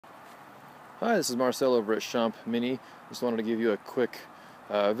Hi, this is Marcel over at Champ Mini. Just wanted to give you a quick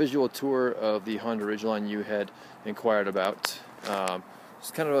visual tour of the Honda Ridgeline you had inquired about.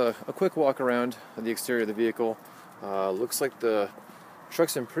 Just kind of a quick walk around of the exterior of the vehicle. Looks like the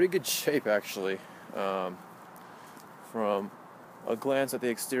truck's in pretty good shape actually. From a glance at the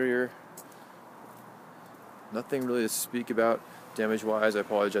exterior, nothing really to speak about damage-wise. I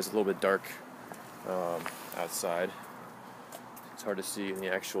apologize, it's a little bit dark outside. It's hard to see in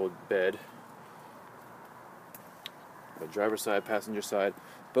the actual bed. The driver's side, passenger side,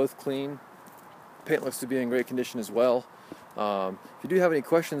 both clean. Paint looks to be in great condition as well. If you do have any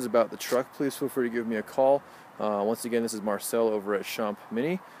questions about the truck, please feel free to give me a call. Once again, this is Marcel over at Champ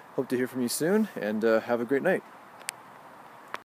Mini. Hope to hear from you soon, and have a great night.